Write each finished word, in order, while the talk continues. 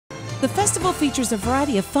The festival features a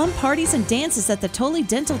variety of fun parties and dances at the Tolly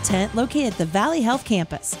Dental Tent located at the Valley Health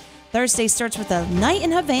Campus. Thursday starts with a night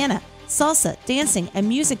in Havana, salsa, dancing, and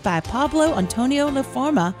music by Pablo Antonio La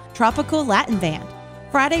Forma Tropical Latin Band.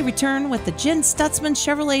 Friday, return with the Jen Stutzman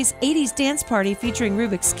Chevrolet's 80s Dance Party featuring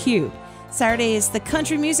Rubik's Cube. Saturday is the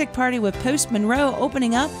Country Music Party with Post Monroe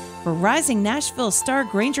opening up for rising Nashville star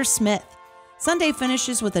Granger Smith. Sunday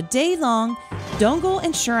finishes with a day-long Dongle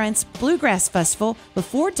Insurance Bluegrass Festival with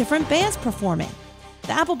 4 different bands performing.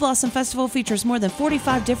 The Apple Blossom Festival features more than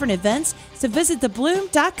 45 different events, so visit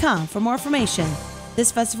thebloom.com for more information.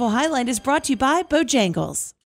 This festival highlight is brought to you by Bojangles.